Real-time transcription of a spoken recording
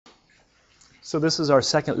So this is our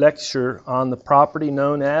second lecture on the property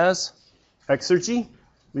known as Exergy.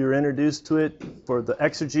 We were introduced to it for the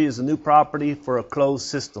Exergy is a new property for a closed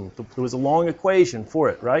system. There was a long equation for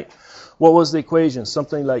it, right? What was the equation?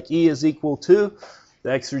 Something like E is equal to, the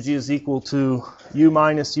Exergy is equal to U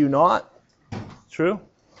minus U naught. True?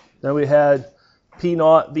 Then we had P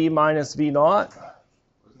naught V minus V naught.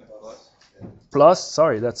 Plus,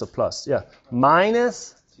 sorry, that's a plus, yeah.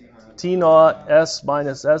 Minus T naught S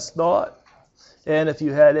minus S naught. And if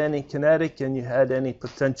you had any kinetic and you had any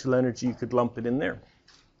potential energy, you could lump it in there.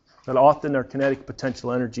 But often our kinetic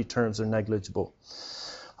potential energy terms are negligible.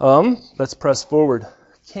 Let's press forward.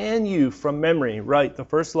 Can you, from memory, write the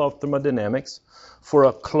first law of thermodynamics for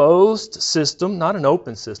a closed system, not an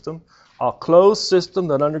open system, a closed system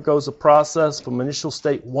that undergoes a process from initial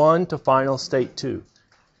state 1 to final state 2?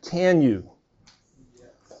 Can you,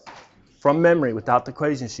 from memory, without the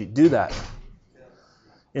equation sheet, do that?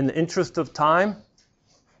 In the interest of time,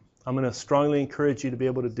 I'm going to strongly encourage you to be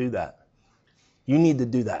able to do that. You need to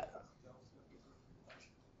do that.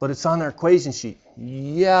 But it's on our equation sheet.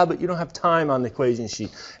 Yeah, but you don't have time on the equation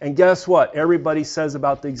sheet. And guess what? Everybody says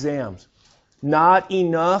about the exams. Not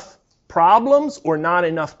enough problems or not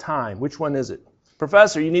enough time? Which one is it?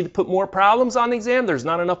 Professor, you need to put more problems on the exam? There's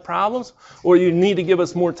not enough problems? Or you need to give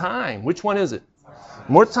us more time? Which one is it?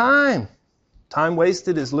 More time. Time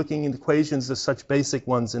wasted is looking at equations as such basic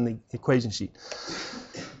ones in the equation sheet.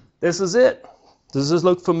 This is it. Does this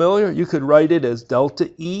look familiar? You could write it as delta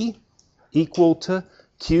E equal to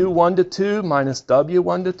Q1 to 2 minus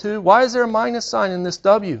W1 to 2. Why is there a minus sign in this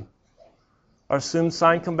W? Our assumed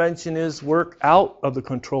sign convention is work out of the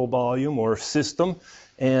control volume or system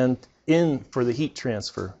and in for the heat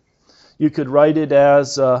transfer. You could write it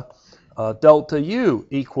as delta U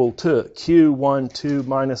equal to Q12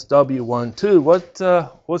 minus W12.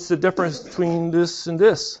 What's the difference between this and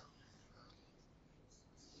this?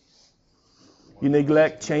 You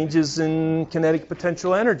neglect changes in kinetic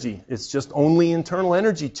potential energy. It's just only internal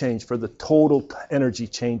energy change for the total energy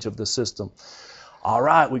change of the system. All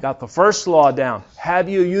right, we got the first law down. Have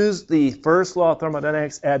you used the first law of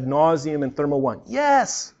thermodynamics ad nauseum in Thermo 1?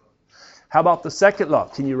 Yes. How about the second law?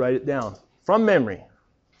 Can you write it down from memory?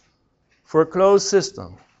 For a closed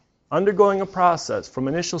system, undergoing a process from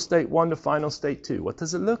initial state 1 to final state 2, what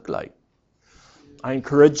does it look like? I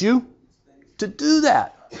encourage you to do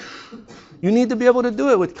that. You need to be able to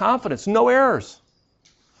do it with confidence, no errors.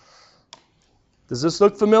 Does this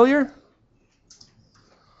look familiar?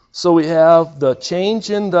 So we have the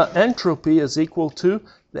change in the entropy is equal to,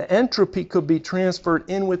 the entropy could be transferred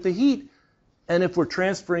in with the heat. And if we're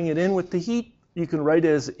transferring it in with the heat, you can write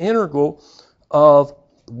it as an integral of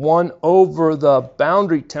 1 over the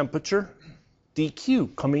boundary temperature,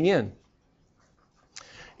 dq, coming in.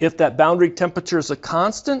 If that boundary temperature is a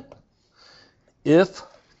constant, if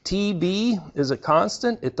Tb is a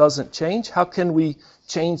constant, it doesn't change. How can we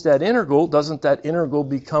change that integral? Doesn't that integral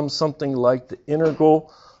become something like the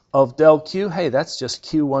integral of del Q? Hey, that's just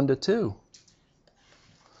Q1 to 2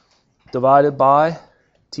 divided by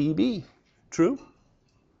Tb. True?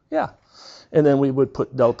 Yeah. And then we would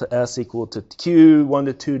put delta S equal to Q1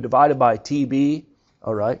 to 2 divided by Tb.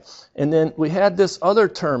 All right. And then we had this other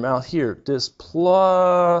term out here, this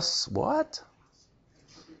plus what?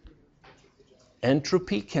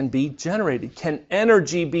 Entropy can be generated. Can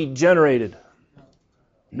energy be generated?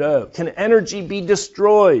 No. Can energy be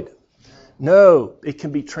destroyed? No. It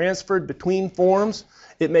can be transferred between forms.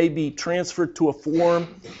 It may be transferred to a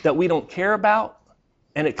form that we don't care about,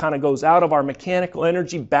 and it kind of goes out of our mechanical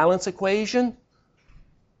energy balance equation.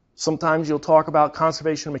 Sometimes you'll talk about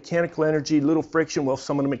conservation of mechanical energy, little friction. Well,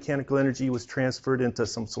 some of the mechanical energy was transferred into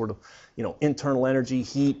some sort of, internal energy,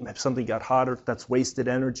 heat. If something got hotter, that's wasted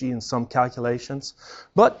energy in some calculations.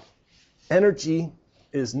 But energy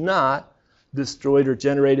is not destroyed or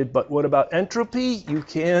generated. But what about entropy? You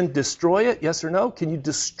can destroy it, yes or no? Can you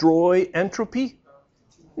destroy entropy?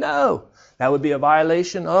 No. That would be a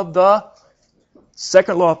violation of the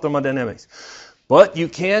second law of thermodynamics. But you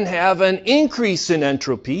can have an increase in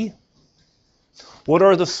entropy. What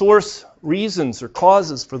are the source reasons or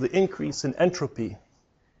causes for the increase in entropy?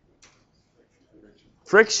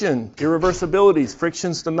 Friction, irreversibilities.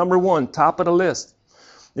 Friction's the number one, top of the list.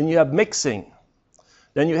 Then you have mixing.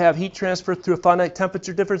 Then you have heat transfer through a finite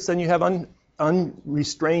temperature difference. Then you have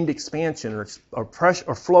unrestrained expansion or pressure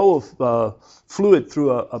or flow of fluid through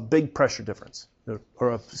a big pressure difference. Or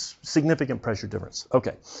a significant pressure difference.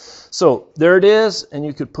 Okay, so there it is, and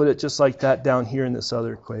you could put it just like that down here in this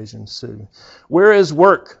other equation. So, where is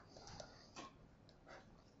work?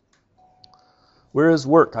 Where is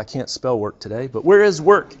work? I can't spell work today, but where is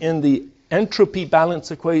work in the entropy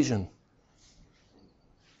balance equation?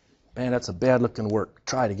 Man, that's a bad looking work.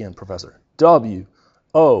 Try it again, Professor. W-O-R-K.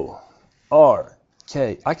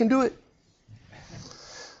 I can do it.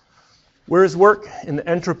 Where is work? In the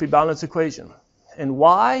entropy balance equation. And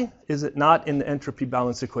why is it not in the entropy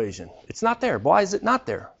balance equation? It's not there. Why is it not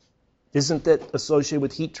there? Isn't that associated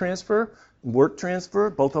with heat transfer, work transfer?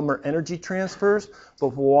 Both of them are energy transfers.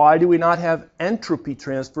 But why do we not have entropy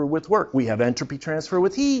transfer with work? We have entropy transfer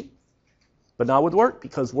with heat, but not with work,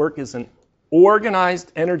 because work is an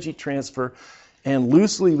organized energy transfer, and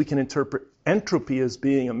loosely we can interpret entropy as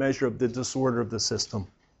being a measure of the disorder of the system.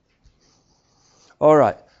 All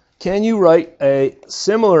right. Can you write a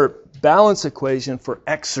similar balance equation for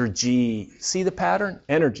exergy? See the pattern?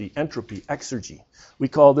 Energy, entropy, exergy. We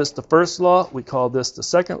call this the first law. We call this the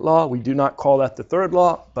second law. We do not call that the third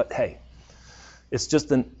law, but hey, it's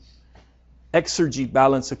just an exergy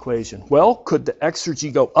balance equation. Well, could the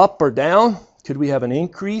exergy go up or down? Could we have an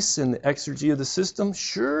increase in the exergy of the system?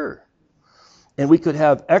 Sure. And we could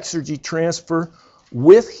have exergy transfer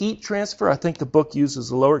with heat transfer. I think the book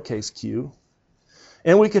uses a lowercase q.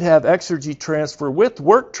 And we could have exergy transfer with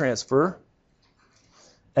work transfer.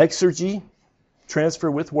 Exergy transfer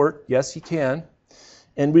with work. Yes, you can.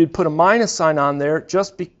 And we'd put a minus sign on there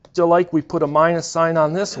just like we put a minus sign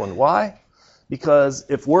on this one. Why? Because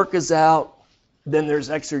if work is out, then there's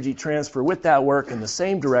exergy transfer with that work in the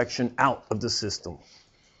same direction out of the system.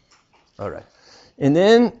 All right. And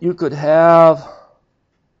then you could have,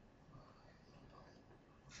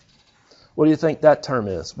 what do you think that term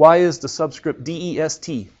is? Why is the subscript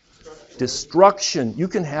D-E-S-T? Destruction. You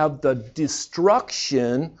can have the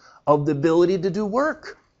destruction of the ability to do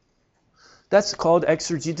work. That's called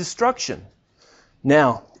exergy destruction.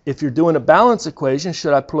 Now, if you're doing a balance equation,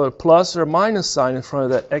 should I put a plus or a minus sign in front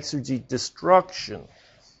of that exergy destruction?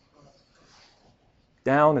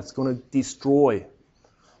 Down, it's going to destroy.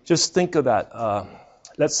 Just think of that.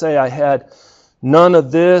 Let's say I had none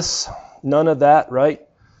of this, none of that, right?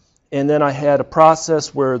 And then I had a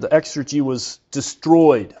process where the exergy was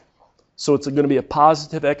destroyed. So it's going to be a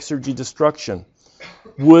positive exergy destruction.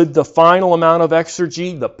 Would the final amount of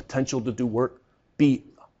exergy, the potential to do work, be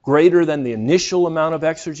greater than the initial amount of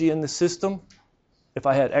exergy in the system? If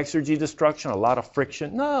I had exergy destruction, a lot of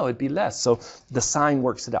friction, no, it'd be less. So the sign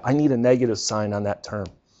works it out. I need a negative sign on that term.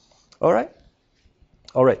 All right?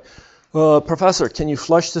 All right. Professor, can you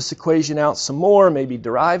flush this equation out some more, maybe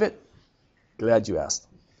derive it? Glad you asked.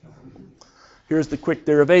 Here's the quick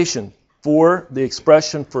derivation for the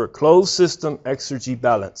expression for a closed system exergy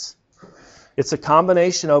balance. It's a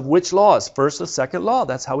combination of which laws? First and second law.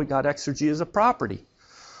 That's how we got exergy as a property.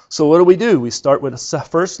 So what do? We start with the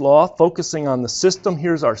first law, focusing on the system.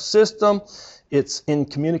 Here's our system. It's in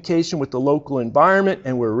communication with the local environment,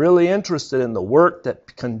 and we're really interested in the work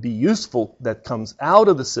that can be useful that comes out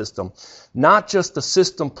of the system. Not just the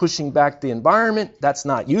system pushing back the environment. That's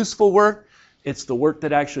not useful work. It's the work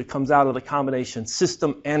that actually comes out of the combination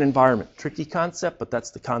system and environment. Tricky concept, but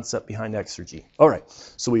that's the concept behind exergy. All right,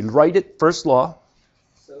 so we write it, first law.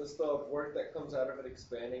 So is the work that comes out of it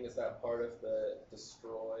expanding, is that part of the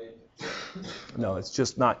destroyed? No, it's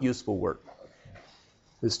just not useful work.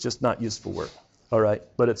 It's just not useful work. All right,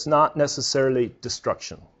 but it's not necessarily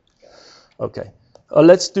destruction. Okay,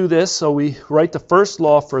 let's do this. So we write the first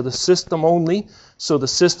law for the system only. So the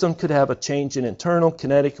system could have a change in internal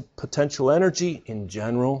kinetic potential energy in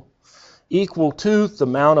general equal to the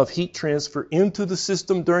amount of heat transfer into the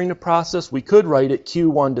system during the process. We could write it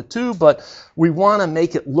Q1 to 2, but we want to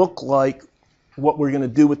make it look like what we're going to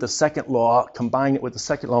do with the second law, combine it with the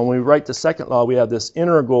second law. When we write the second law, we have this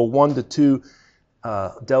integral 1 to 2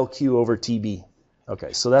 del Q over TB.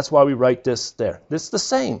 Okay, so that's why we write this there. It's the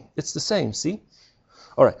same. It's the same, see?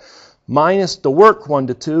 All right. Minus the work 1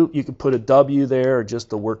 to 2, you could put a W there or just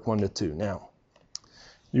the work 1 to 2. Now,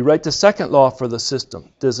 you write the second law for the system.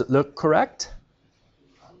 Does it look correct?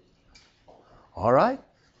 All right.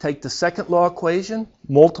 Take the second law equation,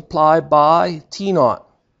 multiply by T naught.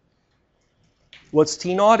 What's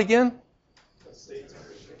T naught again?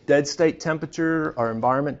 Dead state temperature or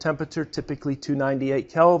environment temperature, typically 298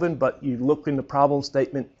 Kelvin, but you look in the problem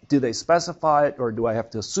statement, do they specify it or do I have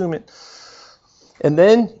to assume it? And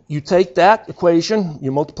then you take that equation,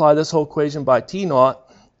 you multiply this whole equation by T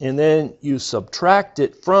naught, and then you subtract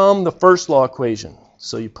it from the first law equation.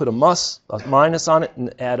 So you put a minus on it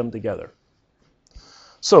and add them together.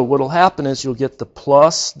 So what will happen is you'll get the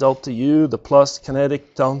plus delta U, the plus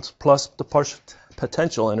kinetic plus the partial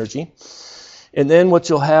potential energy. And then what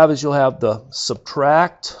you'll have is you'll have the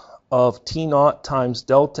subtract of T naught times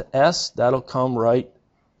delta S. That'll come right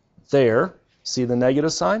there. See the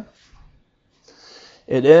negative sign?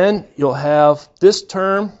 And then you'll have this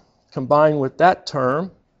term combined with that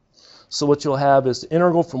term. So what you'll have is the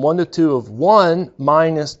integral from 1 to 2 of 1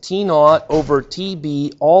 minus T naught over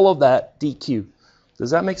TB, all of that dq.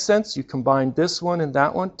 Does that make sense? You combine this one and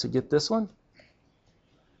that one to get this one?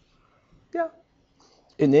 Yeah.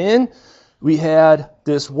 And then we had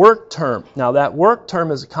this work term. Now that work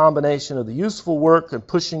term is a combination of the useful work and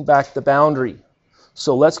pushing back the boundary.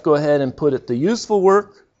 So let's go ahead and put the useful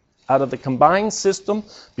work out of the combined system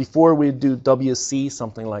before we do WC,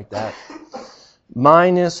 something like that.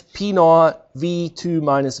 Minus P naught V2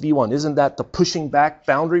 minus V1. Isn't that the pushing back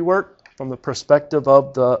boundary work from the perspective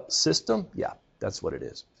of the system? Yeah, that's what it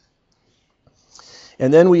is.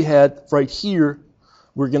 And then we had right here,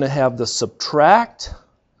 we're going to have the subtract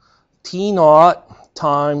T naught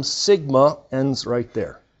times sigma ends right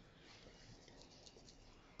there.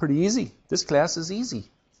 Pretty easy. This class is easy.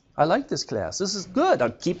 I like this class. This is good.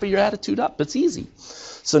 I'm keeping your attitude up. It's easy.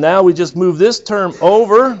 So now we just move this term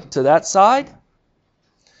over to that side.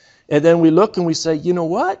 And then we look and we say, you know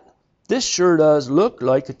what? This sure does look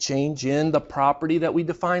like a change in the property that we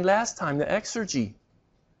defined last time, the exergy.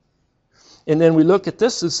 And then we look at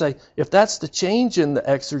this and say, if that's the change in the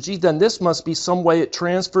exergy, then this must be some way it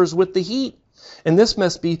transfers with the heat. And this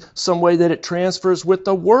must be some way that it transfers with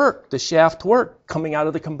the work, the shaft work, coming out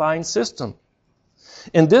of the combined system.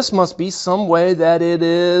 And this must be some way that it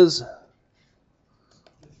is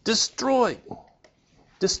destroyed.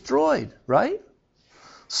 Destroyed, right?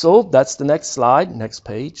 So that's the next slide, next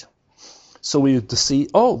page. So we have to see,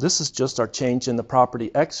 oh, this is just our change in the property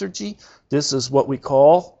exergy. This is what we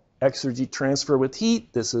call exergy transfer with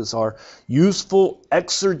heat. This is our useful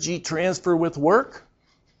exergy transfer with work.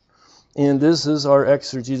 And this is our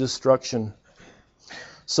exergy destruction.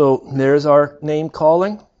 So there's our name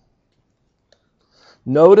calling.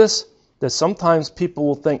 Notice that sometimes people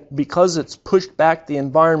will think because it's pushed back the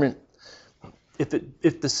environment,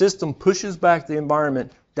 if the system pushes back the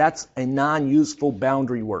environment, that's a non-useful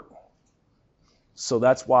boundary work. So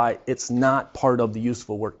that's why it's not part of the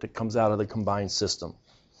useful work that comes out of the combined system.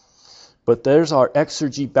 But there's our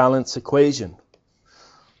exergy balance equation.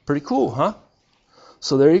 Pretty cool, huh?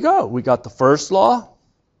 So there you go. We got the first law,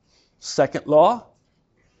 second law,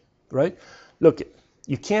 right? Look,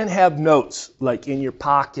 you can't have notes like in your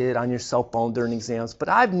pocket on your cell phone during exams, but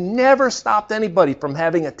I've never stopped anybody from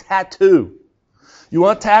having a tattoo. You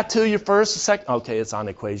want to tattoo your first or second? Okay, it's on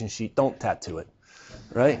the equation sheet. Don't tattoo it,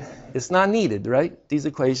 right? It's not needed, right? These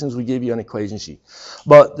equations we give you on the equation sheet.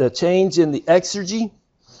 But the change in the exergy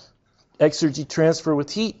transfer with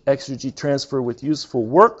heat, exergy transfer with useful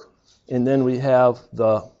work, and then we have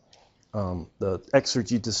the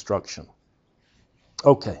exergy destruction.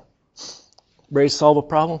 Okay. Ready to solve a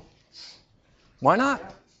problem? Why not?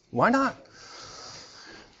 Why not?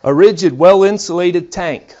 A rigid, well-insulated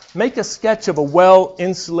tank. Make a sketch of a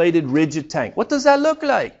well-insulated rigid tank. What does that look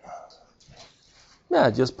like? Yeah,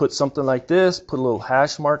 just put something like this, put a little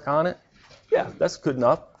hash mark on it. Yeah, that's good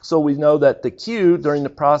enough. So we know that the Q during the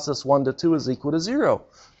process 1 to 2 is equal to 0.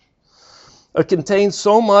 It contains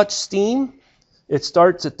so much steam, it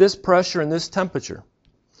starts at this pressure and this temperature.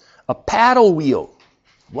 A paddle wheel.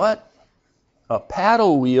 What? A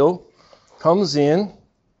paddle wheel comes in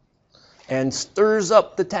and stirs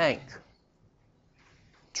up the tank.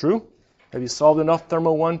 True? Have you solved enough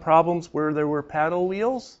Thermo 1 problems where there were paddle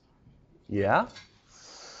wheels? Yeah.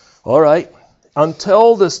 All right.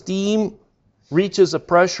 Until the steam reaches a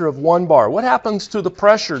pressure of 1 bar. What happens to the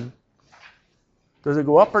pressure? Does it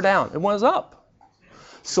go up or down? It went up.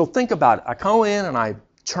 So think about it. I go in and I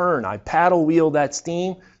churn, I paddle wheel that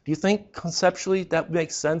steam. Do you think conceptually that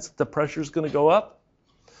makes sense that the pressure is going to go up?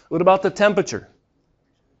 What about the temperature?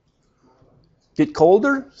 Get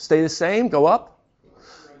colder? Stay the same? Go up?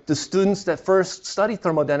 The students that first study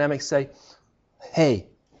thermodynamics say, hey,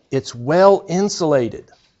 it's well insulated,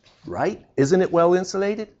 right? Isn't it well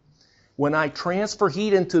insulated? When I transfer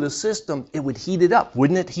heat into the system, it would heat it up.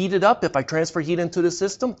 Wouldn't it heat it up if I transfer heat into the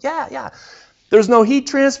system? Yeah. There's no heat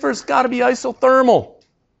transfer. It's got to be isothermal.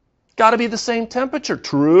 Got to be the same temperature.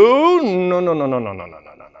 True?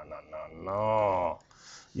 No.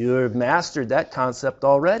 You have mastered that concept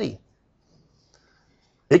already.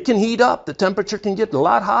 It can heat up. The temperature can get a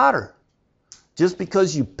lot hotter. Just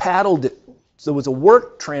because you paddled it. So it was a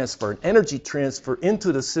work transfer, an energy transfer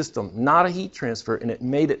into the system, not a heat transfer, and it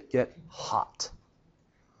made it get hot.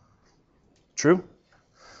 True?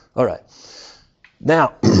 All right.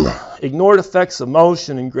 Now, ignored effects of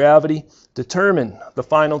motion and gravity. Determine the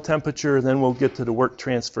final temperature, and then we'll get to the work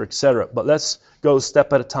transfer, etc. But let's go a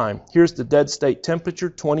step at a time. Here's the dead state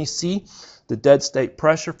temperature, 20 C. The dead state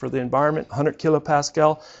pressure for the environment, 100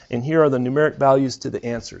 kilopascal. And here are the numeric values to the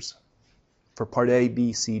answers for part A,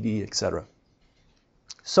 B, C, D, etc.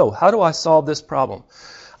 So how do I solve this problem?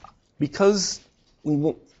 Because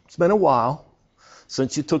it's been a while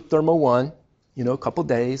since you took Thermo 1, you know, a couple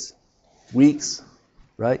days, weeks,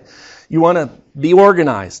 right? You want to be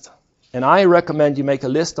organized. And I recommend you make a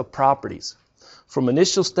list of properties from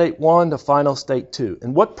initial state 1 to final state 2.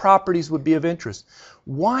 And what properties would be of interest?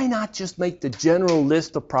 Why not just make the general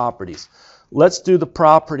list of properties? Let's do the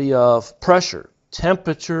property of pressure,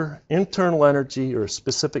 temperature, internal energy or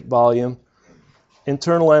specific volume,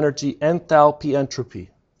 internal energy, enthalpy, entropy.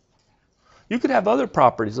 You could have other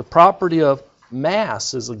properties. The property of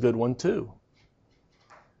mass is a good one too.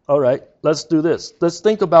 All right, let's do this. Let's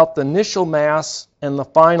think about the initial mass and the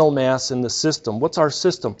final mass in the system. What's our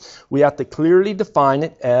system? We have to clearly define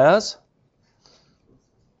it as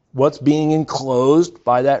what's being enclosed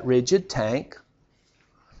by that rigid tank.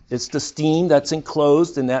 It's the steam that's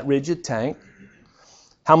enclosed in that rigid tank.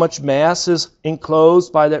 How much mass is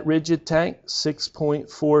enclosed by that rigid tank?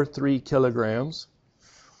 6.43 kilograms.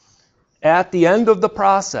 At the end of the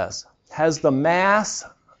process, has the mass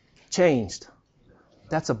changed?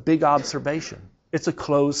 That's a big observation. It's a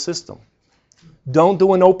closed system. Don't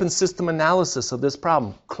do an open system analysis of this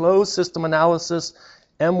problem. Closed system analysis,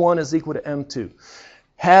 M1 is equal to M2.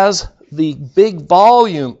 Has the big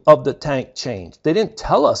volume of the tank changed? They didn't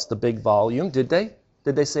tell us the big volume, did they?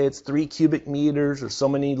 Did they say it's 3 cubic meters or so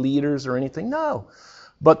many liters or anything? No.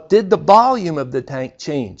 But did the volume of the tank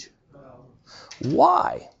change?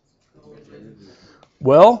 Why?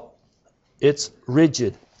 Well, it's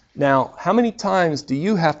rigid. Now, how many times do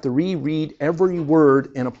you have to reread every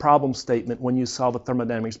word in a problem statement when you solve a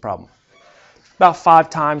thermodynamics problem? About 5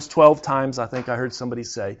 times, 12 times, I think I heard somebody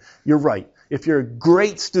say. You're right. If you're a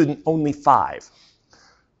great student, only 5.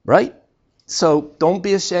 Right? So don't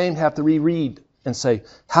be ashamed to have to reread and say,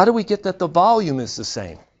 how do we get that the volume is the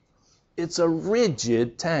same? It's a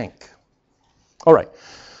rigid tank. All right.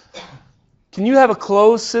 Can you have a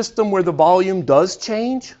closed system where the volume does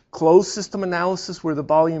change? Closed system analysis where the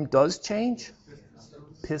volume does change?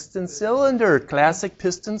 Piston cylinder, classic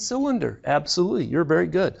piston cylinder. Absolutely, you're very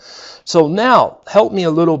good. So now, help me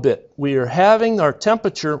a little bit. We are having our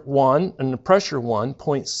temperature 1 and the pressure 1,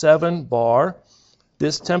 0.7 bar.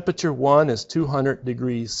 This temperature 1 is 200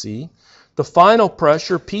 degrees C. The final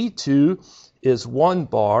pressure, P2, is 1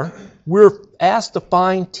 bar. We're asked to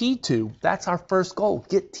find T2. That's our first goal,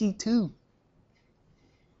 get T2.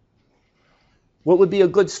 What would be a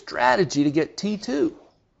good strategy to get T2?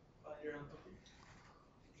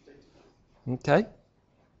 Okay.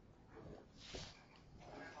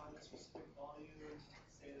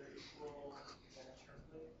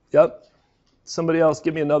 Yep. Somebody else,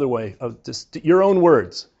 give me another way of just your own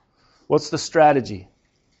words. What's the strategy?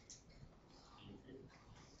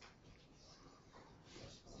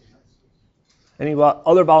 Any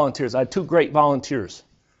other volunteers? I had 2 great volunteers.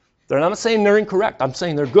 I'm not saying they're incorrect. I'm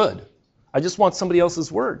saying they're good. I just want somebody else's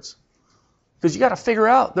words. Because you got to figure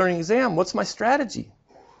out during exam, what's my strategy?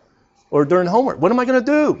 Or during homework, what am I going to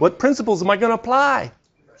do? What principles am I going to apply?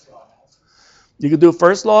 You could do a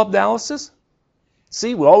first law of analysis.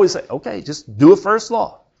 See, we always say, okay, just do a first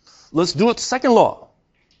law. Let's do a second law.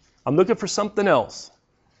 I'm looking for something else.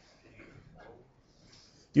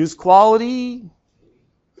 Use quality.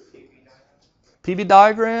 PV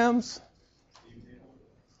diagrams.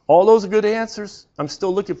 All those are good answers. I'm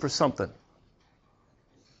still looking for something.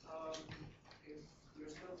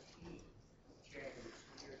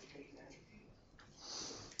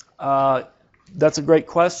 That's a great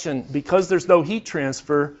question. Because there's no heat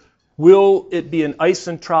transfer, will it be an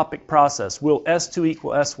isentropic process? Will S2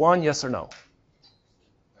 equal S1, yes or no?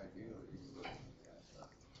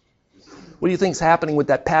 What do you think is happening with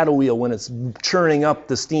that paddle wheel when it's churning up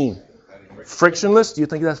the steam? Frictionless? Do you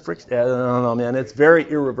think that's friction? I don't know, man. It's very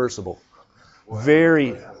irreversible.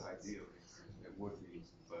 Very.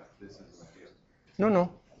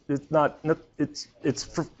 No. It's not. It's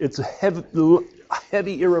a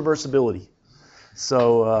heavy irreversibility.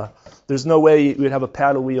 So there's no way you would have a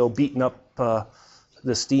paddle wheel beating up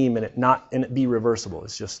the steam and it be reversible.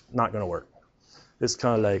 It's just not going to work. It's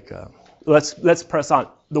kind of like let's press on.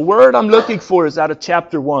 The word I'm looking for is out of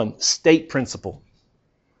chapter 1, state principle.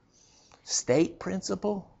 State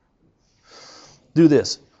principle? Do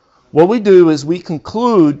this. What we do is we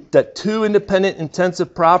conclude that 2 independent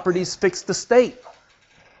intensive properties fix the state.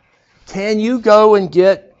 Can you go and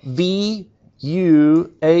get V,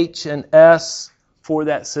 U, H, and S for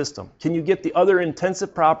that system? Can you get the other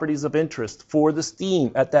intensive properties of interest for the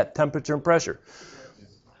steam at that temperature and pressure?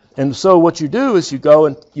 And so what you do is you go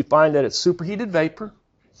and you find that it's superheated vapor.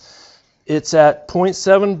 It's at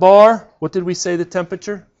 0.7 bar. What did we say the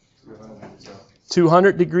temperature?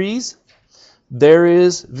 200 degrees. There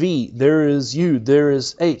is V, there is U, there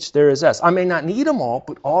is H, there is S. I may not need them all,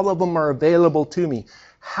 but all of them are available to me.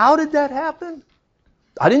 How did that happen?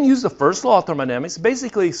 I didn't use the first law of thermodynamics,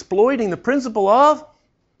 basically exploiting the principle of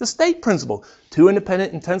the state principle. Two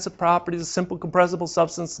independent intensive properties, a simple compressible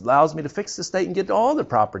substance allows me to fix the state and get to all the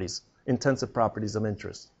properties, intensive properties of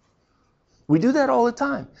interest. We do that all the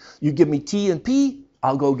time. You give me T and P,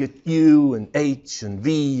 I'll go get U and H and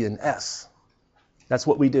V and S. That's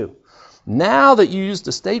what we do. Now that you use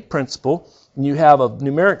the state principle and you have a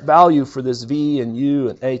numeric value for this V and U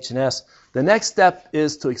and H and S, the next step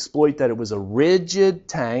is to exploit that it was a rigid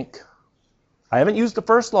tank. I haven't used the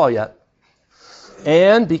first law yet.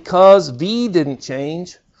 And because V didn't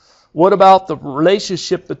change, what about the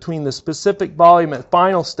relationship between the specific volume at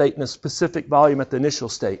final state and the specific volume at the initial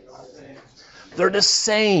state? They're the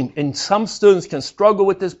same. And some students can struggle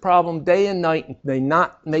with this problem day and night and they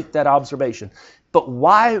not make that observation. But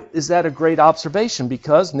why is that a great observation?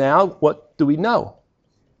 Because now what do we know?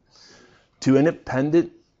 Two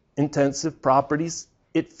independent intensive properties,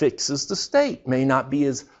 it fixes the state. May not be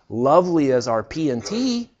as lovely as our P and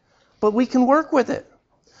T, but we can work with it.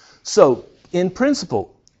 So, in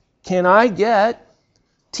principle, can I get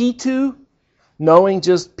T2 knowing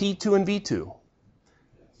just P2 and V2?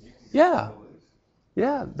 Yeah,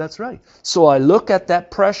 that's right. So I look at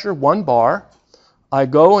that pressure, 1 bar. I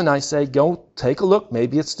go and I say, go take a look.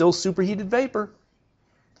 Maybe it's still superheated vapor.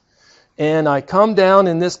 And I come down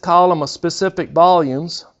in this column of specific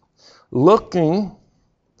volumes looking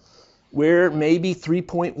where maybe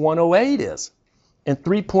 3.108 is. And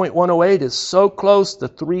 3.108 is so close to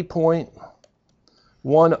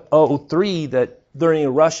 3.103 that during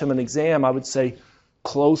a rush of an exam I would say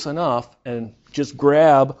close enough and just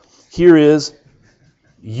grab, here is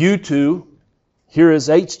U2, here is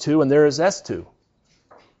H2, and there is S2.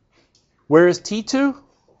 Where is T2?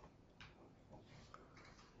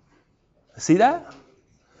 See that?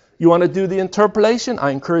 You want to do the interpolation?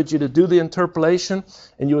 I encourage you to do the interpolation,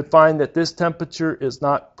 and you would find that this temperature is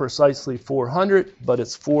not precisely 400, but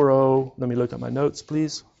it's 40. Let me look at my notes,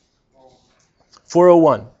 please.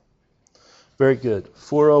 401. Very good.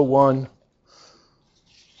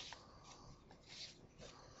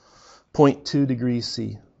 401.2 degrees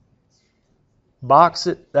C. Box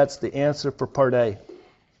it. That's the answer for part A.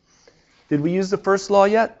 Did we use the first law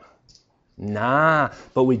yet? Nah,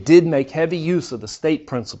 but we did make heavy use of the state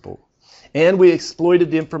principle. And we exploited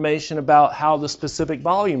the information about how the specific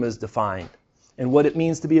volume is defined and what it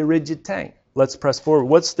means to be a rigid tank. Let's press forward.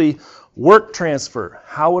 What's the work transfer?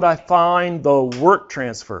 How would I find the work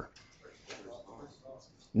transfer?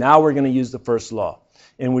 Now we're going to use the first law.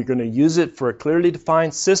 And we're going to use it for a clearly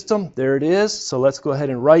defined system. There it is. So let's go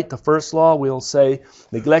ahead and write the first law. We'll say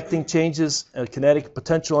neglecting changes in kinetic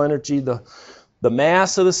potential energy, the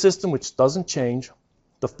mass of the system, which doesn't change,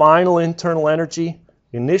 the final internal energy,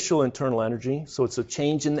 initial internal energy, so it's a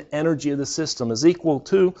change in the energy of the system, is equal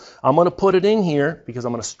to, I'm going to put it in here because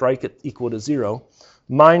I'm going to strike it equal to 0,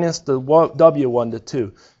 minus the W1 to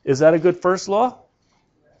 2. Is that a good first law?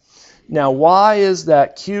 Now, why is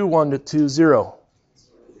that Q1 to 2 0?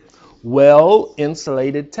 Well,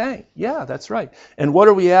 insulated tank. Yeah, that's right. And what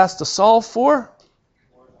are we asked to solve for?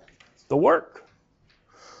 The work.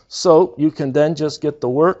 So you can then just get the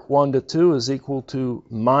work, 1 to 2 is equal to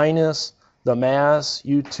minus the mass,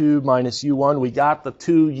 U2 minus U1. We got the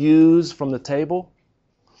 2 U's from the table.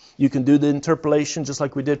 You can do the interpolation just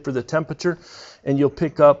like we did for the temperature, and you'll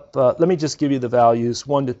pick up, let me just give you the values,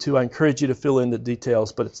 1 to 2. I encourage you to fill in the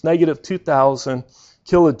details, but it's negative 2,000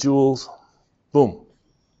 kilojoules. Boom.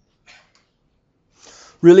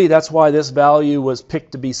 Really, that's why this value was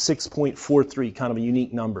picked to be 6.43, kind of a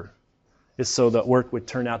unique number, is so that work would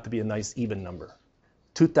turn out to be a nice even number.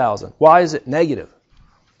 2,000. Why is it negative?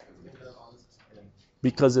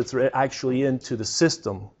 Because it's actually into the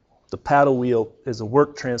system. The paddle wheel is a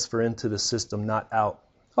work transfer into the system, not out.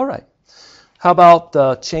 All right. How about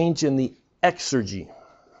the change in the exergy?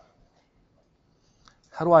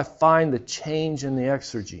 How do I find the change in the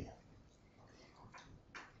exergy?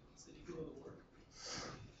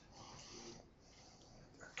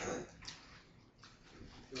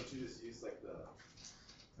 Don't you just use like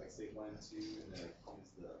state line 2 and then use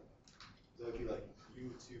the, so it would be like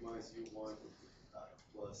U2 minus U1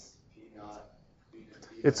 plus P naught.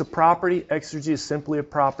 It's a property. Exergy is simply a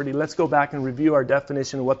property. Let's go back and review our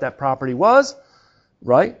definition of what that property was,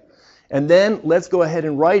 right? And then let's go ahead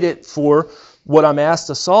and write it for what I'm asked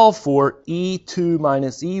to solve for, E2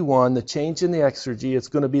 minus E1, the change in the exergy. It's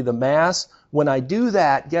going to be the mass. When I do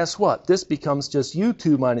that, guess what? This becomes just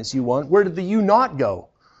U2 minus U1. Where did the U naught go?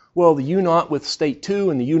 Well, the U naught with state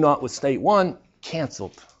 2 and the U naught with state 1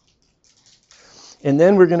 canceled. And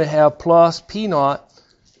then we're going to have plus P naught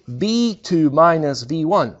V2 minus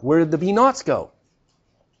V1. Where did the V naughts go?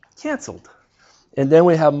 Canceled. And then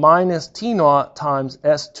we have minus T naught times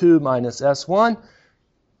S2 minus S1.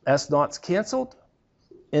 S naught's canceled.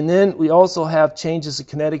 And then we also have changes in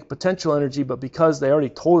kinetic potential energy, but because they already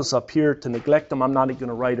told us up here to neglect them, I'm not even going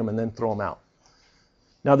to write them and then throw them out.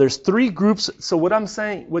 Now there's three groups. So what I'm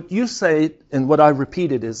saying, what you say and what I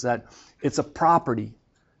repeated is that it's a property.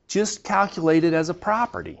 Just calculate it as a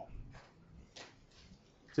property.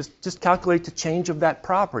 Just calculate the change of that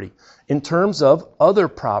property in terms of other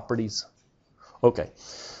properties. Okay.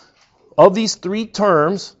 Of these three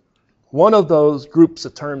terms, one of those groups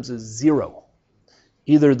of terms is 0.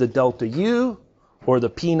 Either the delta U, or the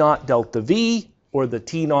P naught delta V, or the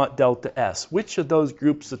T naught delta S. Which of those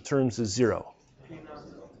groups of terms is 0?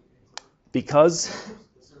 Because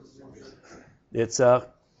it's a,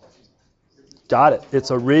 got it, it's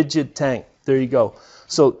a rigid tank. There you go.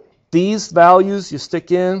 So these values you stick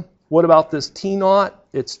in. What about this T naught?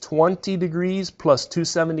 It's 20 degrees plus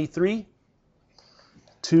 273,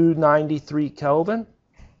 293 Kelvin.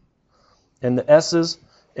 And the S's,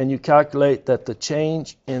 and you calculate that the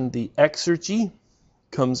change in the exergy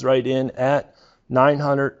comes right in at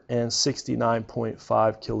 969.5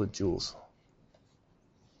 kilojoules.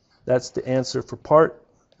 That's the answer for part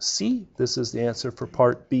C. This is the answer for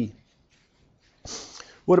part B.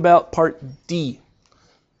 What about part D?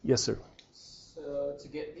 Yes, sir. So to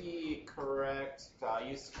get the correct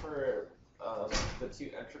values for the two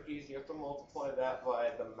entropies, you have to multiply that by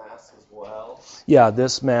the mass as well. Yeah,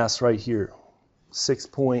 this mass right here. 6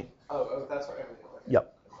 point. Oh, that's right. Okay.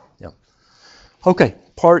 Yep. Yep. Okay,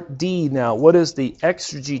 part D now. What is the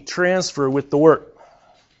exergy transfer with the work?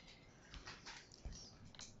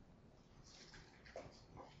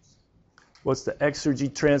 What's the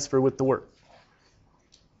exergy transfer with the work?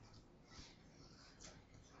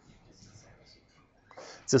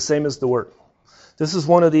 It's the same as the work. This is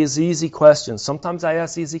one of these easy questions. Sometimes I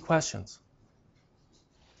ask easy questions.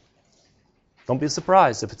 Don't be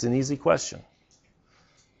surprised if it's an easy question.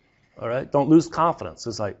 All right? Don't lose confidence.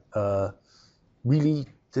 It's like, really,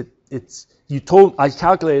 I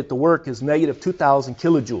calculated the work is negative 2,000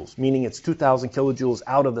 kilojoules, meaning it's 2,000 kilojoules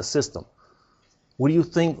out of the system. What do you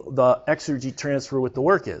think the exergy transfer with the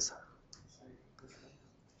work is?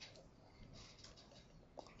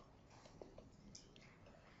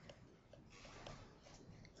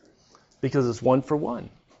 Because it's 1 for 1.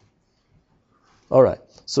 All right,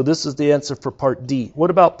 so this is the answer for part D.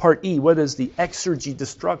 What about part E? What is the exergy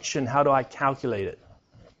destruction? How do I calculate it?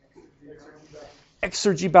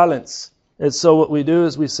 Exergy balance. And so what we do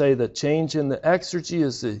is we say the change in the exergy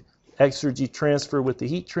is the exergy transfer with the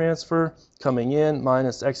heat transfer coming in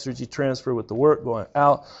minus exergy transfer with the work going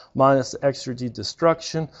out minus the exergy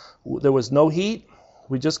destruction. There was no heat.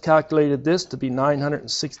 We just calculated this to be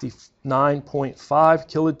 969.5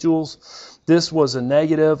 kilojoules. This was a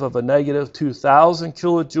negative of a negative 2,000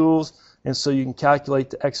 kilojoules. And so you can calculate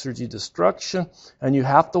the exergy destruction. And you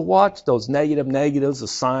have to watch those negatives, the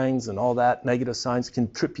signs and all that. Negative signs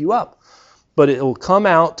can trip you up. But it will come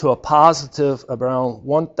out to a positive around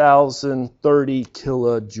 1,030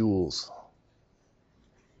 kilojoules.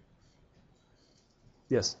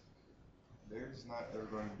 Yes? There's not ever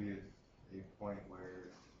going to be a point where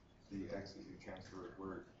the exergy transfer at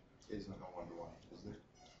work isn't a one-to-one, is there?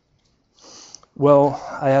 Well,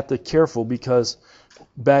 I have to be careful because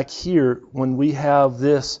back here, when we have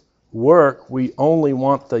this work, we only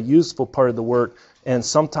want the useful part of the work, and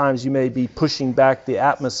sometimes you may be pushing back the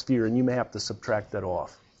atmosphere, and you may have to subtract that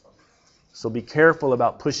off. So be careful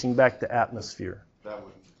about pushing back the atmosphere. That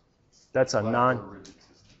would That's a apply for a rigid system.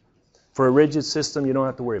 For a rigid system, you don't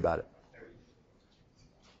have to worry about it.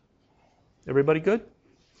 Everybody good?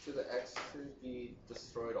 Should the exergy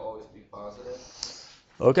destroyed always be positive?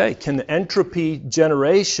 Okay, can the entropy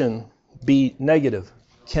generation be negative?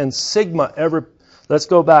 Can sigma ever, let's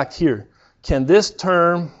go back here. Can this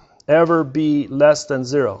term ever be less than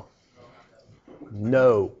 0?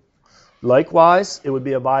 No. Likewise, it would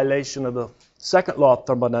be a violation of the second law of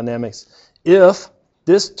thermodynamics if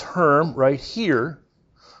this term right here,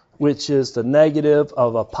 which is the negative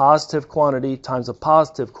of a positive quantity times a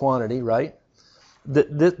positive quantity, right?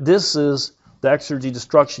 This is the exergy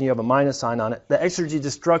destruction. You have a minus sign on it. The exergy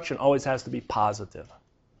destruction always has to be positive.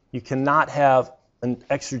 You cannot have an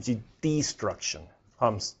exergy destruction.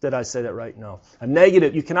 Did I say that right? No. A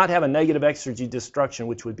negative. You cannot have a negative exergy destruction,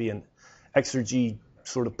 which would be an exergy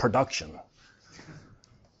sort of production.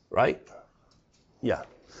 Right? Yeah.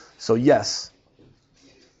 So yes.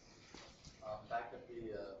 Back at the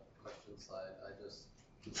question slide, I just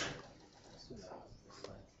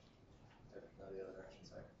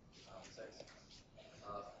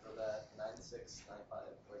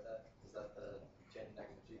Where's that? Is that the chain of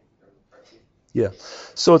Exergy from part 2? Yeah.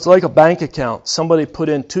 So it's like a bank account. Somebody put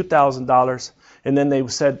in $2,000, and then they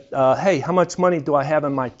said, hey, how much money do I have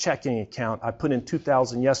in my checking account? I put in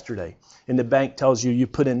 $2,000 yesterday. And the bank tells you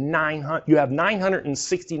put in you have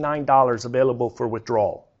 $969 available for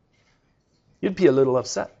withdrawal. You'd be a little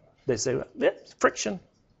upset. They say, well, it's friction.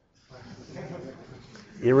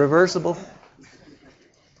 Irreversible.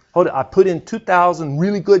 Hold it, I put in $2,000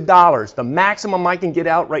 really good dollars. The maximum I can get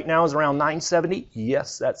out right now is around $970.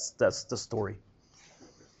 Yes, that's the story.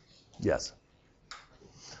 Yes.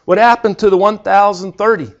 What happened to the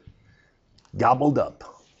 $1,030? Gobbled up.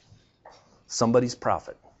 Somebody's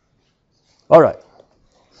profit. All right.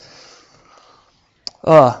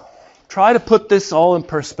 Try to put this all in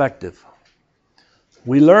perspective.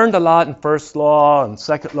 We learned a lot in first law and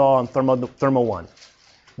second law and Thermo 1.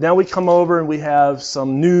 Now we come over and we have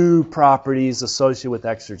some new properties associated with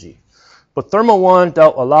Exergy. But Thermo 1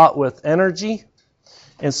 dealt a lot with energy.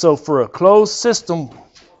 And so for a closed system,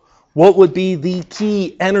 what would be the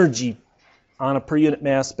key energy on a per unit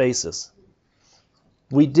mass basis?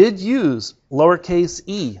 We did use lowercase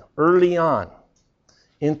e early on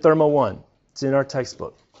in Thermo 1. It's in our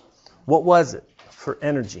textbook. What was it for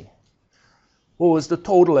energy? What was the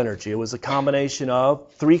total energy? It was a combination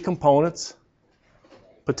of three components: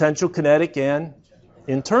 potential, kinetic, and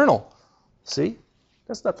internal. See?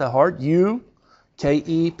 That's not that hard. U, K,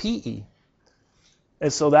 E, P, E.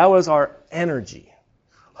 And so that was our energy.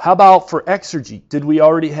 How about for Exergy? Did we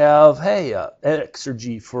already have,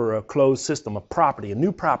 Exergy for a closed system, a property, a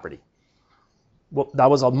new property? Well, that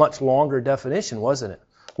was a much longer definition, wasn't it?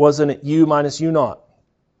 Wasn't it U minus U naught,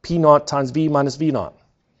 P naught times V minus V naught,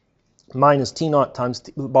 minus T naught times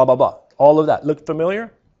T, blah, blah, blah. All of that. Look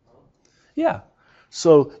familiar? Yeah.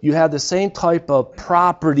 So you have the same type of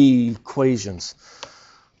property equations.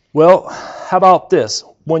 Well, how about this?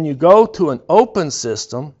 When you go to an open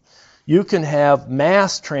system, you can have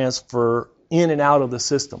mass transfer in and out of the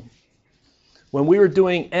system. When we were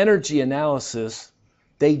doing energy analysis,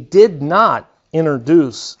 they did not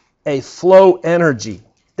introduce a flow energy.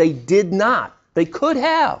 They did not. They could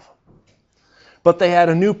have. But they had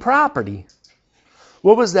a new property.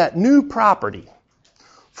 What was that new property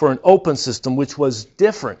for an open system, which was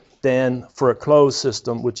different than for a closed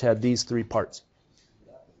system, which had these three parts?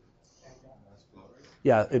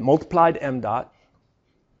 Yeah, it multiplied m dot.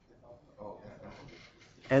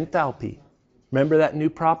 Enthalpy. Remember that new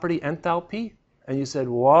property, enthalpy? And you said,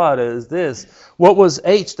 what is this? What was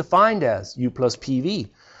H defined as? U plus PV.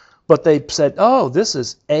 But they said, oh, this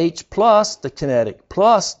is H plus the kinetic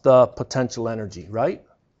plus the potential energy, right?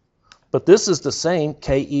 But this is the same,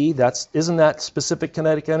 KE. Isn't that specific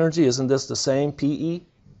kinetic energy? Isn't this the same, PE?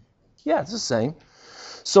 Yeah, it's the same.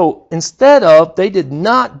 So instead of, they did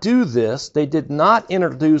not do this, they did not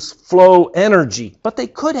introduce flow energy, but they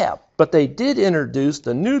could have. But they did introduce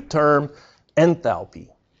the new term, enthalpy.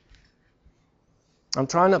 I'm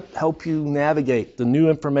trying to help you navigate the new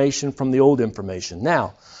information from the old information.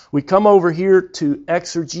 Now, we come over here to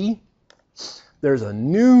Exergy. There's a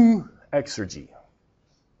new Exergy.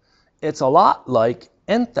 It's a lot like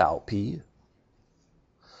enthalpy.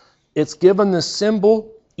 It's given the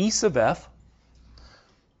symbol E sub F,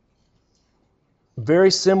 very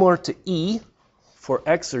similar to E for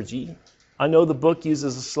Exergy. I know the book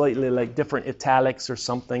uses a slightly like different italics or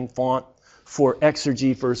something font for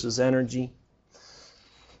Exergy versus energy.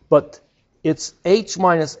 But it's H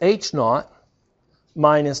minus H naught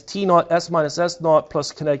minus T naught S minus S naught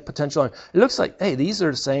plus kinetic potential. It looks like, hey, these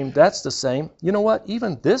are the same, that's the same. You know what?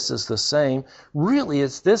 Even this is the same. Really,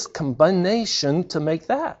 it's this combination to make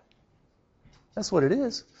that. That's what it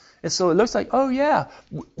is. And so it looks like, oh yeah,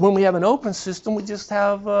 when we have an open system, we just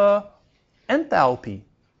have enthalpy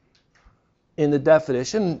in the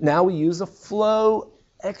definition. Now we use a flow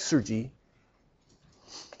Exergy.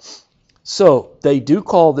 So they do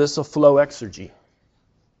call this a flow Exergy.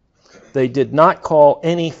 They did not call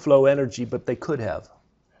any flow energy, but they could have.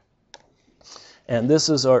 And this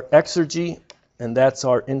is our Exergy, and that's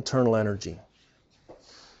our internal energy.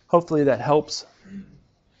 Hopefully that helps.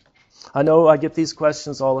 I know I get these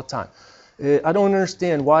questions all the time. I don't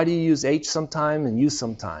understand. Why do you use H sometime and U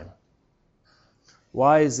sometime?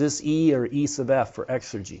 Why is this E or E sub F for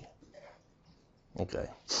Exergy? Okay.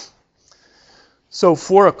 So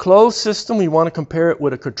for a closed system, we want to compare it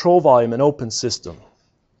with a control volume, an open system.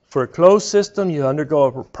 For a closed system, you undergo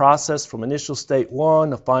a process from initial state 1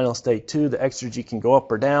 to final state 2. The Exergy can go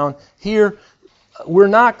up or down. Here, we're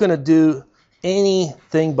not going to do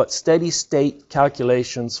anything but steady state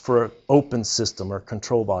calculations for an open system or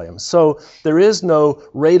control volume. So there is no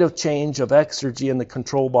rate of change of exergy in the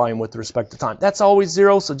control volume with respect to time. That's always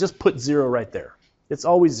 0, so just put 0 right there. It's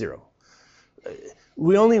always 0.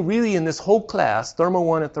 We only really in this whole class, Thermo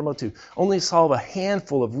 1 and Thermo 2, only solve a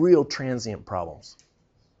handful of real transient problems.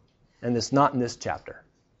 And it's not in this chapter.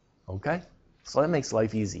 Okay? So that makes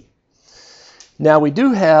life easy. Now we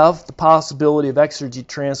do have the possibility of exergy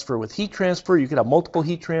transfer with heat transfer. You could have multiple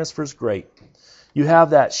heat transfers, great. You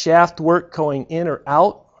have that shaft work going in or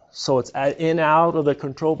out, so it's in out of the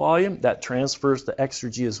control volume. That transfers to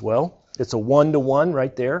exergy as well. It's a 1-to-1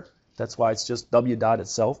 right there. That's why it's just W dot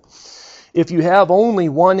itself. If you have only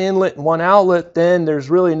one inlet and one outlet, then there's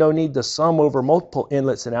really no need to sum over multiple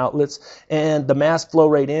inlets and outlets, and the mass flow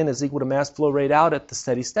rate in is equal to mass flow rate out at the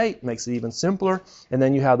steady state. Makes it even simpler. And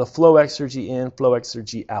then you have the flow exergy in, flow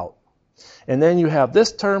exergy out. And then you have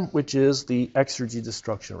this term, which is the exergy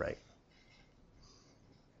destruction rate.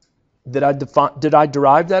 Did I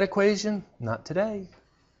derive that equation? Not today.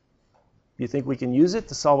 You think we can use it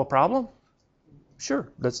to solve a problem? Sure,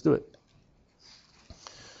 let's do it.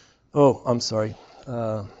 Oh, I'm sorry.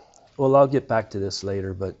 Well, I'll get back to this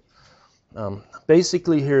later, but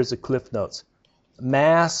basically here's the cliff notes.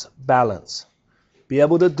 Mass balance. Be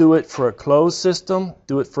able to do it for a closed system,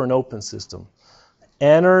 do it for an open system.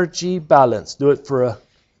 Energy balance. Do it for a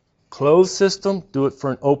closed system, do it for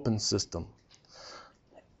an open system.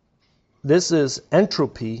 This is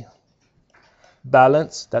entropy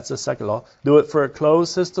balance. That's the second law. Do it for a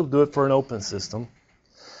closed system, do it for an open system.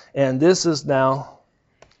 And this is now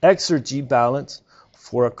exergy balance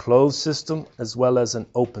for a closed system as well as an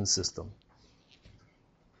open system.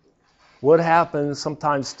 What happens,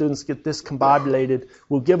 sometimes students get discombobulated.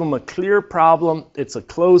 We'll give them a clear problem. It's a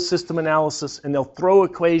closed system analysis, and they'll throw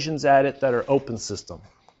equations at it that are open system.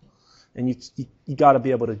 And you got to be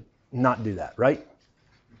able to not do that, right?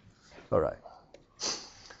 All right.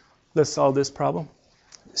 Let's solve this problem.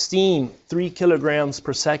 Steam, 3 kilograms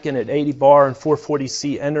per second at 80 bar and 440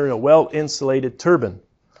 C entering a well-insulated turbine.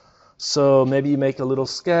 So maybe you make a little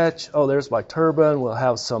sketch. Oh, there's my turbine. We'll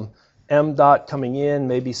have some M dot coming in,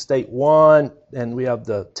 maybe state 1, and we have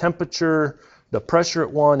the temperature. The pressure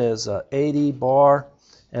at 1 is 80 bar,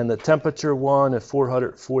 and the temperature 1 at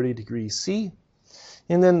 440 degrees C.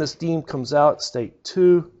 And then the steam comes out, state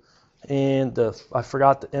 2, and I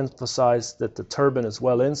forgot to emphasize that the turbine is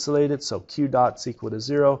well insulated, so Q dot's equal to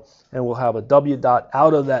 0, and we'll have a W dot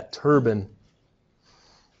out of that turbine.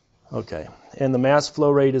 Okay, and the mass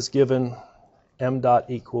flow rate is given M dot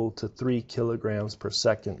equal to 3 kilograms per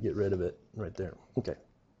second. Get rid of it right there. Okay.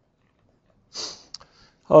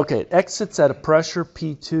 Okay, it exits at a pressure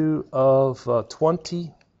P2 of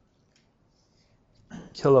 20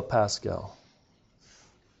 kilopascal.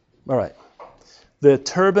 All right. The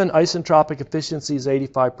turbine isentropic efficiency is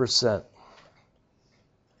 85%.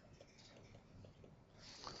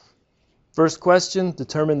 First question,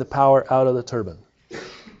 determine the power out of the turbine.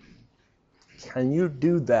 Can you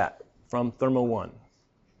do that from Thermo 1?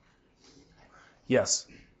 Yes.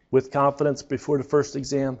 With confidence before the first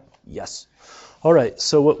exam? Yes. All right,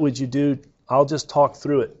 so what would you do? I'll just talk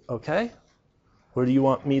through it, okay? Or do you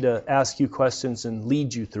want me to ask you questions and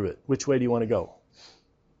lead you through it? Which way do you want to go?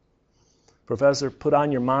 Professor, put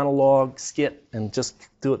on your monologue skit and just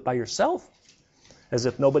do it by yourself, as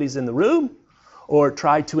if nobody's in the room, or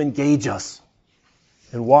try to engage us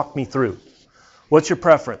and walk me through. What's your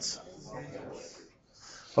preference?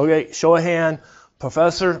 Okay, show of hand.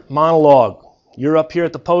 Professor, monologue. You're up here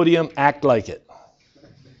at the podium, act like it.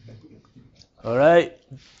 All right?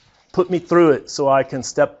 Put me through it so I can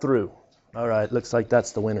step through. All right, looks like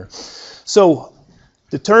that's the winner. So,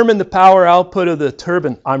 determine the power output of the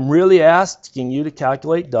turbine. I'm really asking you to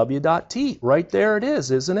calculate W dot T. Right there it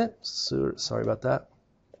is, isn't it? Sorry about that.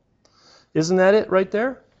 Isn't that it right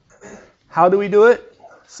there? How do we do it?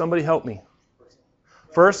 Somebody help me.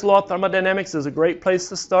 First law of thermodynamics is a great place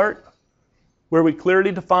to start, where we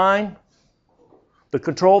clearly define the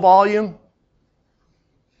control volume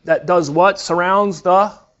that does what? Surrounds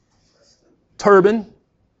the turbine.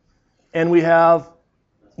 And we have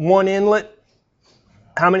one inlet.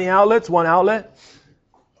 How many outlets? One outlet.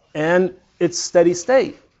 And it's steady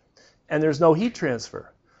state. And there's no heat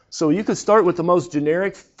transfer. So you could start with the most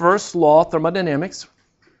generic first law of thermodynamics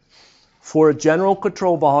for a general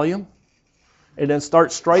control volume, and then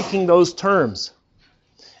start striking those terms.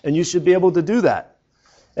 And you should be able to do that.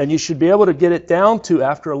 And you should be able to get it down to,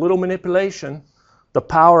 after a little manipulation, the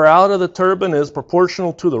power out of the turbine is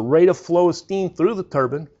proportional to the rate of flow of steam through the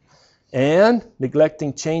turbine, and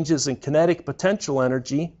neglecting changes in kinetic potential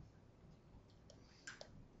energy,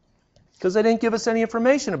 because they didn't give us any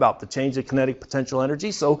information about the change of kinetic potential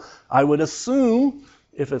energy. So I would assume,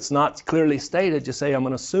 if it's not clearly stated, just say I'm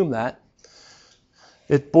going to assume that.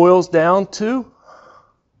 It boils down to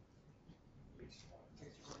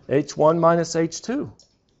H1 minus H2.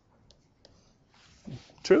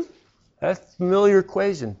 True? That's a familiar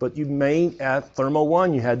equation, but you may, at Thermo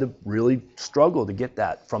 1, you had to really struggle to get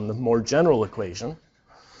that from the more general equation.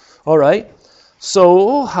 All right,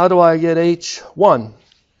 so how do I get H1?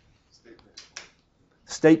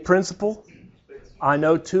 State principle. I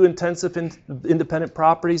know two intensive independent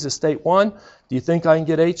properties of state 1. Do you think I can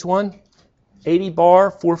get H1? 80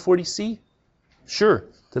 bar, 440C? Sure.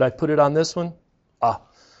 Did I put it on this one?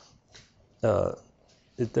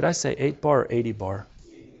 Did I say 8 bar or 80 bar?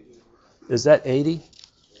 Is that 80? It's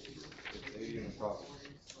 80 in the problem.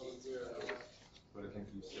 But I think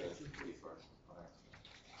you said 85.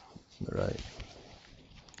 All right.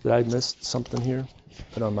 Did I miss something here?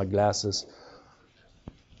 Put on my glasses.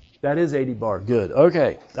 That is 80 bar. Good.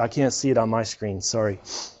 Okay. I can't see it on my screen. Sorry.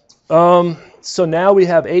 So now we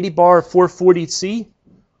have 80 bar 440C.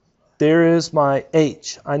 There is my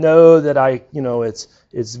H. I know that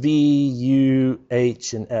it's V, U,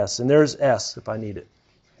 H, and S. And there's S if I need it.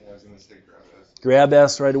 Yeah, I was going to say grab S. Grab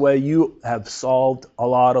S right away. You have solved a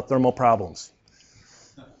lot of thermal problems.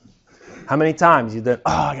 How many times you then,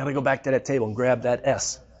 I got to go back to that table and grab that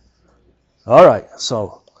S. All right.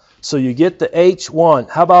 So you get the H1.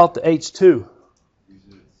 How about the H2?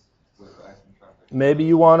 Maybe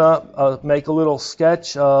you want to make a little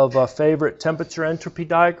sketch of a favorite temperature entropy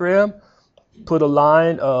diagram. Put a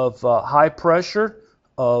line of high pressure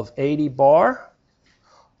of 80 bar.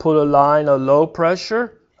 Put a line of low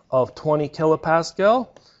pressure of 20 kilopascal.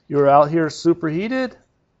 You're out here superheated.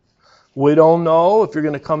 We don't know if you're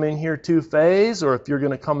going to come in here two-phase or if you're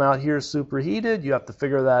going to come out here superheated. You have to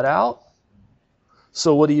figure that out.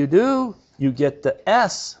 So what do? You get the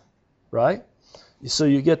S, right? So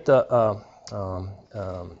you get the...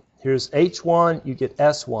 here's H1, you get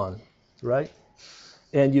S1, right?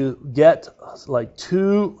 And you get like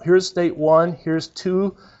here's state 1, here's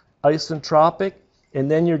 2 isentropic,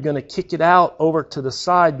 and then you're going to kick it out over to the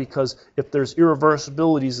side because if there's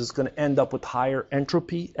irreversibilities, it's going to end up with higher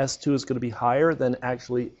entropy. S2 is going to be higher than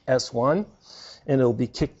actually S1, and it'll be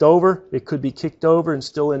kicked over. It could be kicked over and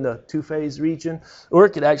still in the two-phase region, or it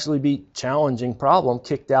could actually be challenging problem,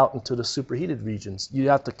 kicked out into the superheated regions. You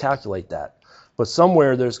have to calculate that. But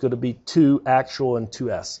somewhere there's going to be 2 actual and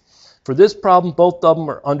 2S. For this problem, both of them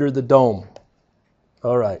are under the dome.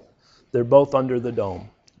 All right. They're both under the dome.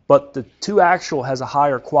 But the 2 actual has a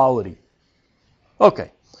higher quality. Okay.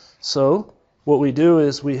 So what we do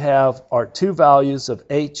is we have our 2 values of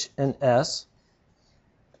H and S.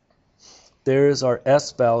 There's our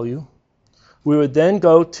S value. We would then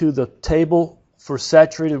go to the table for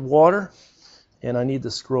saturated water. And I need to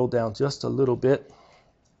scroll down just a little bit.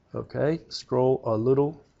 Okay, scroll a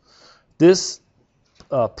little. This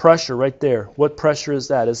pressure right there, what pressure is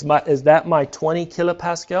that? Is that my 20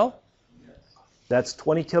 kilopascal? Yes. That's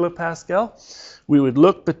 20 kilopascal. We would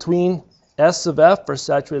look between S of F for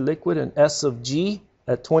saturated liquid and S of G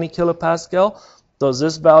at 20 kilopascal. Does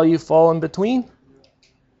this value fall in between?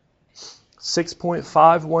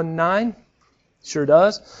 6.519. Sure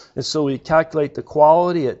does. And so we calculate the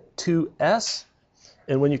quality at 2S.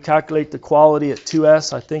 And when you calculate the quality at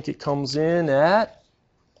 2S, I think it comes in at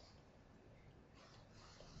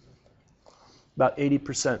about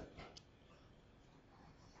 80%.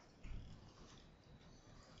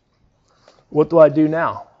 What do I do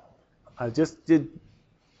now? I just did,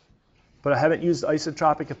 but I haven't used the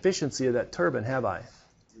isotropic efficiency of that turbine, have I?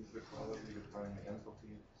 Use the quality to find the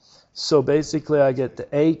enthalpy. So basically I get the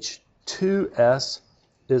H2S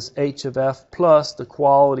is H of F plus the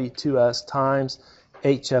quality 2S times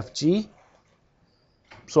HFG.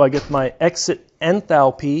 So I get my exit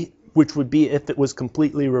enthalpy, which would be if it was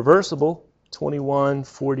completely reversible,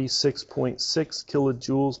 2146.6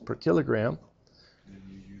 kilojoules per kilogram. And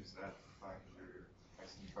you use that to find your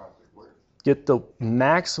isentropic work. Get the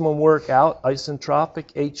maximum work out,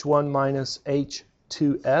 isentropic, H1 minus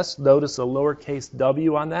H2S. Notice a lowercase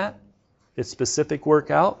w on that. It's specific work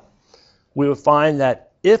out. We would find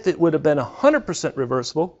that if it would have been 100%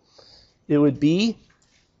 reversible, it would be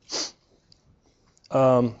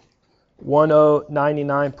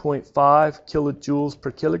 1099.5 kilojoules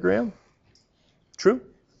per kilogram. True?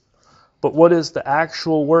 But what is the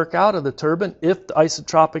actual work out of the turbine if the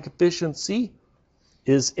isotropic efficiency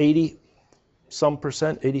is 80 some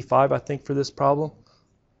percent, 85 I think for this problem?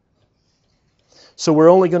 So we're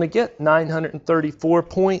only going to get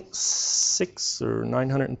 934.6 or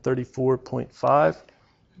 934.5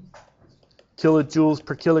 kilojoules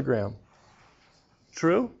per kilogram.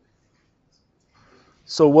 True.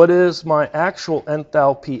 So what is my actual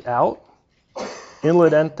enthalpy out?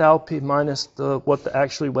 Inlet enthalpy minus what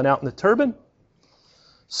actually went out in the turbine.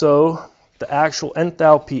 So the actual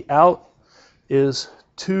enthalpy out is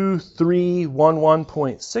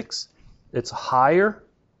 2311.6. It's higher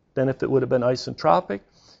than if it would have been isentropic.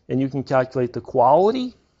 And you can calculate the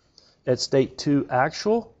quality at state 2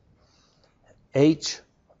 actual. H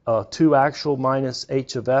 2 actual minus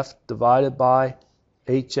H of F divided by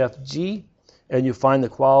HFG. And you find the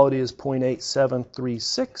quality is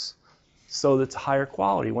 0.8736. So that's higher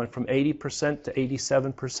quality. It went from 80% to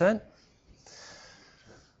 87%.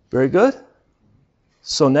 Very good.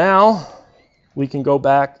 So now we can go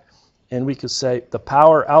back and we could say the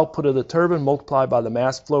power output of the turbine multiplied by the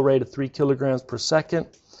mass flow rate of 3 kilograms per second.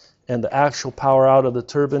 And the actual power out of the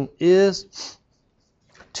turbine is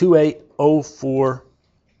 2804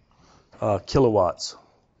 kilowatts.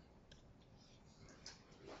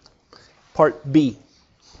 Part B.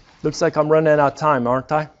 Looks like I'm running out of time,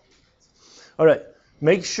 aren't I? All right.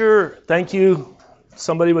 Make sure, thank you.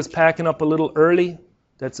 Somebody was packing up a little early.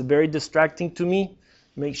 That's very distracting to me.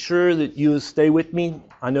 Make sure that you stay with me.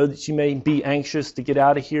 I know that you may be anxious to get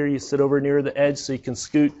out of here. You sit over near the edge so you can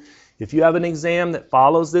scoot. If you have an exam that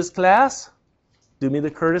follows this class, do me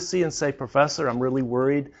the courtesy and say, Professor, I'm really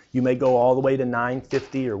worried. You may go all the way to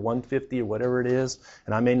 950 or 150 or whatever it is,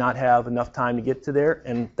 and I may not have enough time to get to there,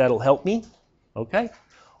 and that'll help me, okay?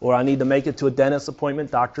 Or I need to make it to a dentist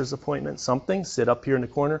appointment, doctor's appointment, something, sit up here in the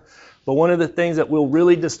corner. But one of the things that will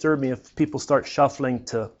really disturb me if people start shuffling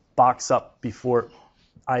to box up before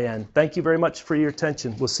I end. Thank you very much for your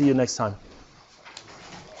attention. We'll see you next time.